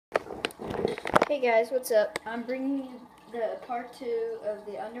Hey guys, what's up? I'm bringing you the part 2 of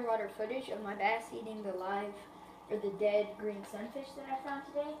the underwater footage of my bass eating the dead green sunfish that I found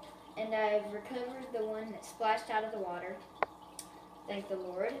today. And I've recovered the one that splashed out of the water, thank the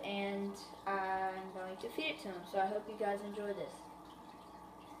Lord, and I'm going to feed it to him. So I hope you guys enjoy this.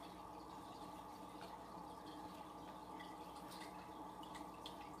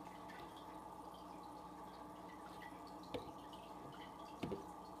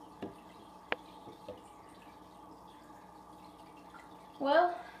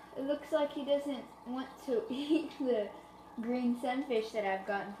 Well, it looks like he doesn't want to eat the green sunfish that I've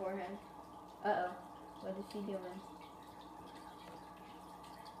gotten for him. Uh-oh, what is he doing?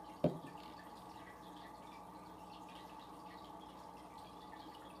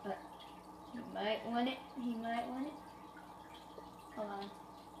 He might want it, he might want it. Hold on.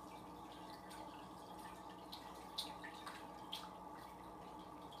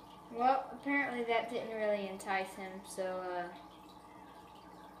 Well, apparently that didn't really entice him, so,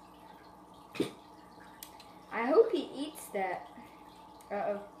 I hope he eats that.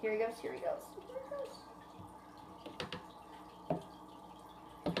 Uh-oh, here he goes, here he goes, here he goes.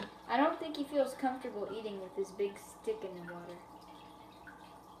 I don't think he feels comfortable eating with this big stick in the water.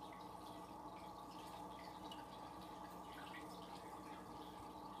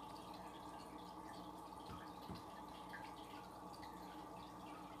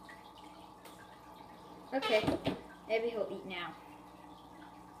 Okay, maybe he'll eat now.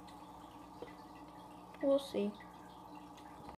 We'll see.